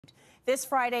This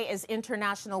Friday is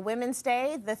International Women's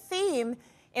Day. The theme,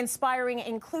 inspiring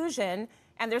inclusion,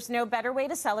 and there's no better way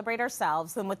to celebrate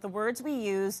ourselves than with the words we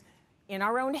use in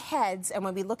our own heads and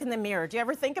when we look in the mirror. Do you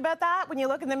ever think about that when you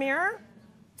look in the mirror?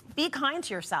 Be kind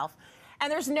to yourself.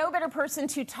 And there's no better person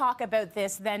to talk about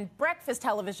this than breakfast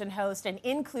television host and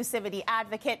inclusivity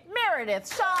advocate,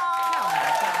 Meredith Shaw. Oh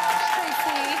my gosh,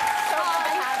 Tracy. So good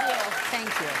to have you. Thank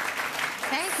you.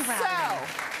 Thank you for having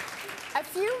me. A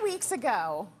few weeks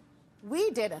ago,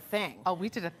 we did a thing. Oh, we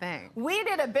did a thing. We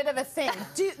did a bit of a thing.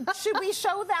 Should we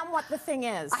show them what the thing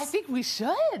is? I think we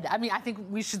should. I mean, I think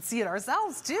we should see it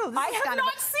ourselves, too. This I is have kind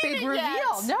not of a seen big it reveal.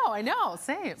 yet. No, I know.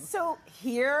 Same. So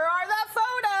here are the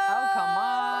photos. Oh, come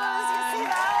on. You see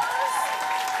those?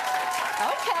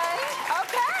 Okay.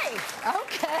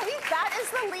 Okay. That is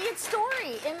the lead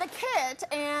story in the kit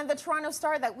and the Toronto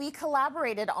Star that we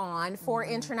collaborated on for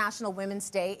International Women's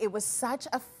Day. It was such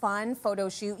a fun photo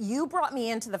shoot. You brought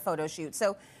me into the photo shoot.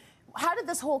 So how did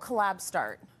this whole collab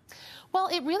start? Well,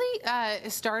 it really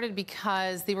started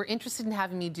because they were interested in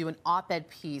having me do an op-ed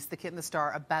piece, the Kit and the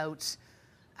Star, about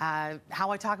how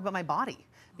I talk about my body,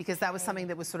 because that was something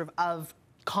that was sort of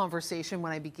conversation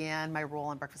when I began my role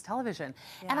on breakfast television.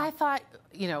 And I thought,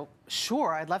 you know,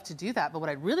 sure, I'd love to do that, but what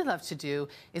I'd really love to do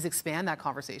is expand that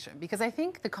conversation, because I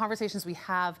think the conversations we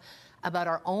have about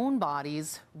our own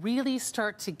bodies really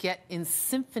start to get in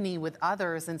symphony with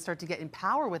others and start to get in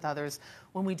power with others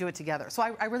when we do it together. So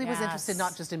I really was interested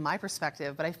not just in my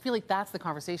perspective, but I feel like that's the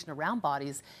conversation around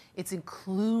bodies. It's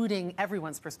including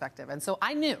everyone's perspective. And so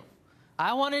I knew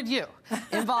I wanted you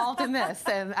involved in this,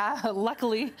 and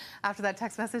luckily, after that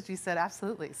text message, you said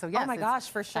absolutely. So yes, oh my gosh,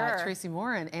 for sure. Tracy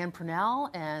Moore and Ann Purnell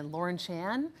and Lauren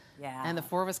Chan, and the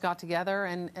four of us got together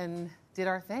and did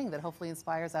our thing that hopefully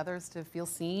inspires others to feel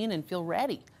seen and feel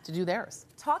ready to do theirs.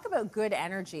 Talk about good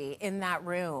energy in that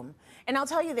room. And I'll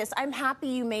tell you this, I'm happy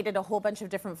you made it a whole bunch of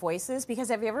different voices, because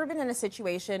have you ever been in a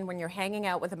situation when you're hanging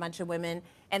out with a bunch of women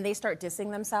and they start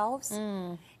dissing themselves?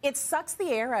 It sucks the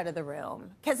air out of the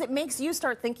room, because it makes you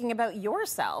start thinking about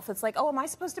yourself. It's like, oh, am I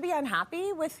supposed to be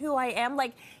unhappy with who I am?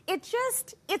 Like, it's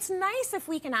nice if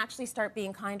we can actually start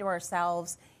being kind to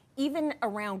ourselves, even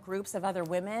around groups of other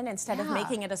women, instead of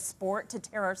making it a sport to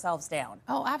tear ourselves down.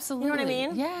 Oh, absolutely. You know what I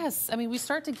mean? Yes. I mean, we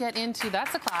start to get into,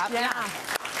 that's a clap. Yeah.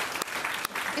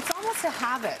 It's almost a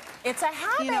habit. It's a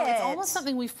habit. You know, it's almost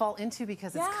something we fall into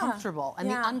because it's comfortable. And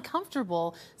the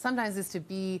uncomfortable sometimes is to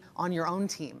be on your own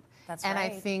team. That's and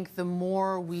right. I think the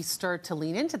more we start to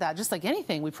lean into that, just like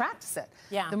anything, we practice it.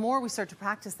 The more we start to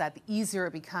practice that, the easier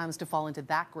it becomes to fall into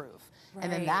that groove. And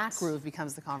then that groove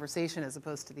becomes the conversation as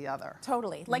opposed to the other.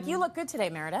 Totally. Like, you look good today,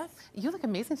 Meredith. You look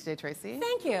amazing today, Tracy.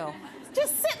 Thank you.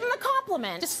 Just sit in the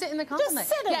compliment. Just sit in the compliment.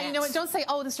 Just sit in it. You know what? Don't say,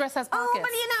 oh, this dress has pockets. Oh,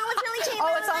 but you know, it's really cheap.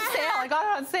 Oh, it's on sale. I got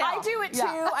it on sale. I do it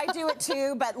too. I do it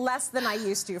too, but less than I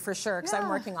used to, for sure, because I'm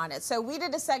working on it. So we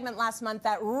did a segment last month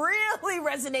that really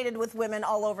resonated with women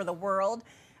all over the world.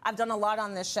 I've done a lot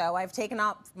on this show. I've taken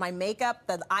off my makeup,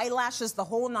 the eyelashes, the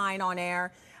whole nine on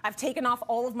air. I've taken off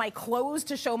all of my clothes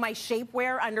to show my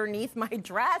shapewear underneath my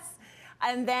dress.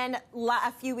 And then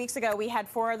a few weeks ago, we had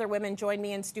 4 other women join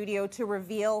me in studio to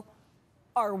reveal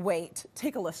our weight.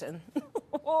 Take a listen. The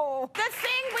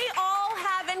thing we all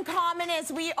have in common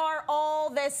is we are all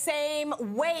the same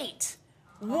weight.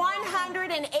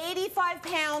 185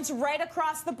 pounds right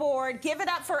across the board. Give it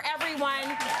up for everyone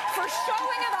for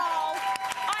showing it all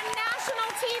on national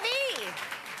TV.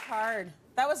 Hard.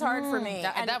 That was hard for me.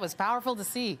 That was powerful to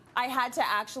see. I had to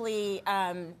actually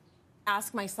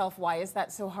ask myself, why is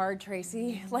that so hard,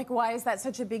 Tracy? Like, why is that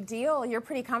such a big deal? You're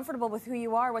pretty comfortable with who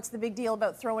you are. What's the big deal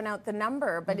about throwing out the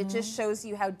number? But it just shows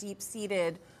you how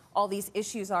deep-seated all these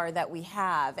issues are that we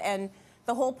have. And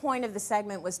the whole point of the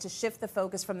segment was to shift the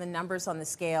focus from the numbers on the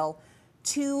scale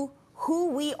to who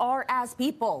we are as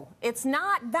people. It's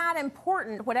not that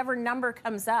important, whatever number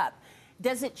comes up.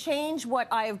 Does it change what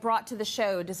I have brought to the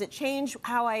show? Does it change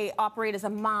how I operate as a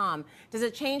mom? Does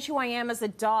it change who I am as a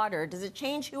daughter? Does it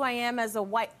change who I am as a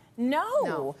wife?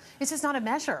 No. It's just not a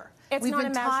measure. We've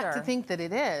been taught to think that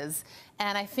it is.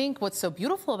 And I think what's so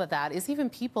beautiful about that is even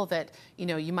people that, you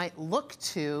know, you might look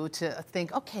to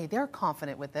think, okay, they're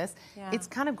confident with this. It's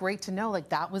kind of great to know, like,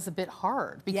 that was a bit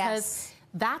hard, because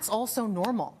that's also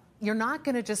normal. You're not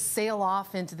going to just sail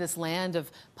off into this land of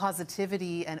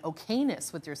positivity and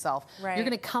okayness with yourself. You're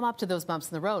going to come up to those bumps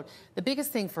in the road. The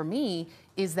biggest thing for me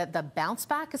is that the bounce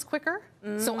back is quicker.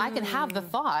 So I can have the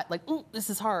thought, like, ooh, this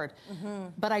is hard,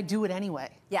 but I do it anyway.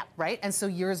 Right? And so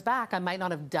years back, I might not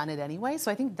have done it anyway.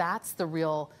 So I think that's the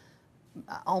real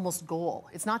almost goal.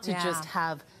 It's not to just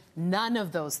have none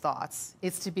of those thoughts.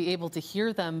 It's to be able to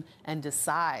hear them and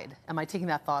decide, am I taking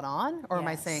that thought on, or am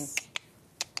I saying,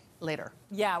 later.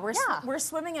 Yeah, we're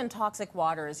swimming in toxic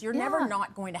waters. You're never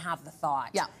not going to have the thought.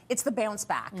 Yeah. It's the bounce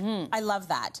back. I love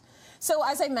that. So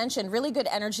as I mentioned, really good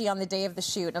energy on the day of the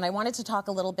shoot, and I wanted to talk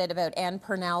a little bit about Anne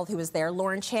Purnell, who was there.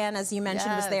 Lauren Chan, as you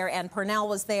mentioned, was there. Anne Purnell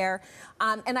was there.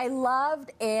 And I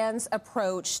loved Anne's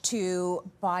approach to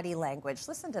body language.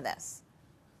 Listen to this.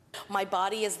 My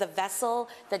body is the vessel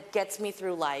that gets me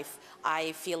through life.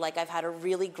 I feel like I've had a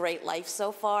really great life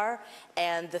so far,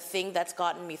 and the thing that's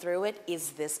gotten me through it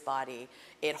is this body.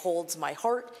 It holds my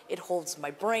heart, it holds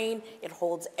my brain, it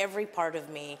holds every part of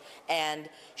me, and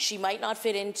she might not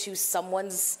fit into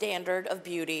someone's standard of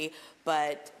beauty,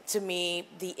 but to me,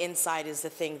 the inside is the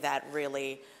thing that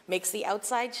really makes the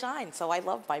outside shine, so I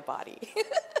love my body.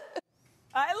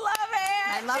 I love it!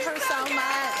 I love her so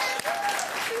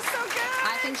much. She's so good!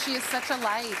 I think she is such a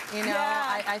light, you know.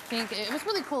 Yeah. I think it was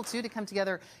really cool, too, to come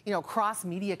together, you know, across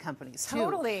media companies, too.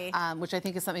 Totally. Which I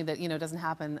think is something that, you know, doesn't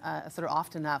happen sort of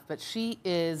often enough. But she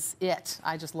is it.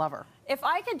 I just love her. If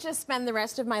I could just spend the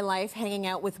rest of my life hanging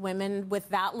out with women with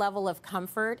that level of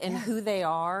comfort in who they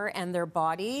are and their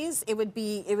bodies, it would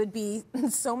be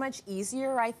so much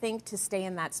easier, I think, to stay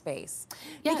in that space.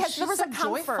 Yeah, because there was so a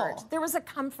comfort. joyful. There was a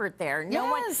comfort there.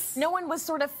 Yes. No one was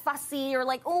sort of fussy or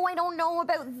like, oh, I don't know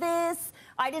about this.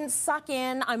 I didn't suck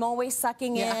in. I'm always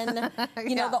sucking in.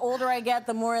 You know, the older I get,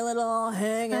 the more little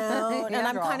hang out, and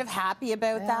I'm kind of happy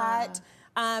about that.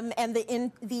 And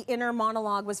the inner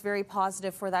monologue was very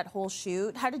positive for that whole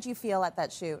shoot. How did you feel at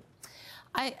that shoot?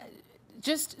 I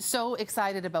just so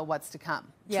excited about what's to come,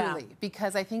 truly,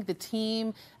 because I think the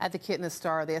team at the Kit and the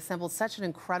Star, they assembled such an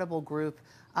incredible group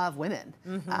of women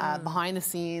behind the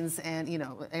scenes, and you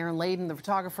know, Aaron Layden, the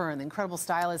photographer, and the incredible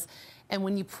stylist. And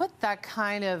when you put that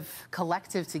kind of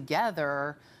collective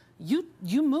together, you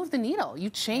move the needle. You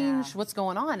change what's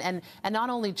going on, and not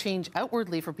only change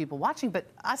outwardly for people watching, but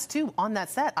us too on that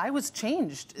set. I was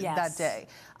changed that day.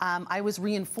 I was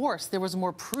reinforced. There was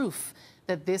more proof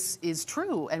that this is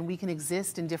true, and we can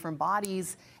exist in different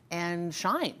bodies and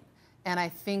shine. And I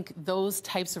think those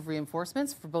types of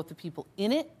reinforcements for both the people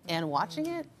in it and watching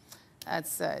it,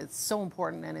 it's so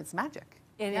important, and it's magic.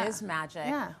 It is magic.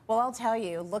 Yeah. Well, I'll tell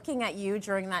you, looking at you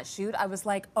during that shoot, I was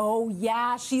like, oh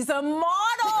yeah, she's a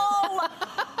model.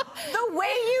 The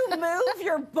way you move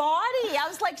your body, I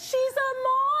was like, she's a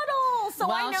model.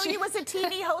 So I know you as a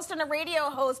TV host and a radio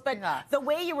host, but the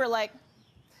way you were like,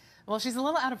 well, she's a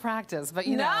little out of practice, but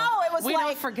you know, it was we like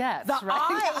don't forget. The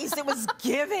right? eyes, it was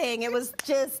giving. It was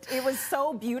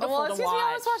so beautiful to watch. Excuse me,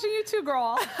 I was watching you too,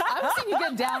 girl. I was seeing you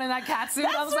get down in that cat suit.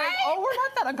 I was like, oh, we're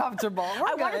not that uncomfortable.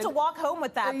 I wanted to walk home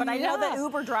with that, but I know the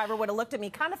Uber driver would have looked at me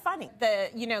kind of funny.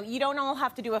 You know, you don't all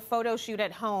have to do a photo shoot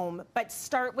at home, but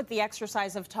start with the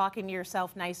exercise of talking to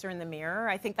yourself nicer in the mirror.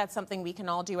 I think that's something we can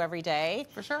all do every day.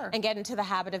 For sure. And get into the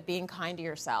habit of being kind to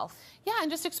yourself. Yeah,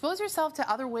 and just expose yourself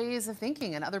to other ways of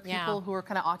thinking and other people who are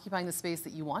kind of occupying the space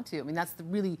that you want to. I mean, that's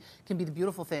really can be the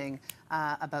beautiful thing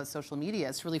about social media,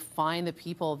 is to really find the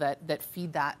people that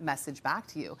feed that message back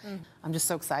to you. I'm just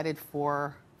so excited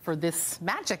for this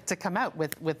magic to come out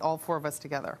with all four of us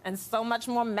together. And so much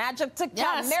more magic to come.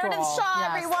 Yes, Meredith Shaw,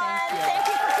 everyone. Thank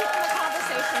you for keeping the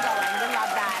conversation going. We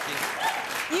love that.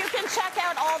 You can check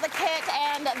out all the Kit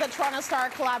and the Toronto Star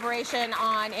collaboration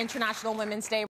on International Women's Day.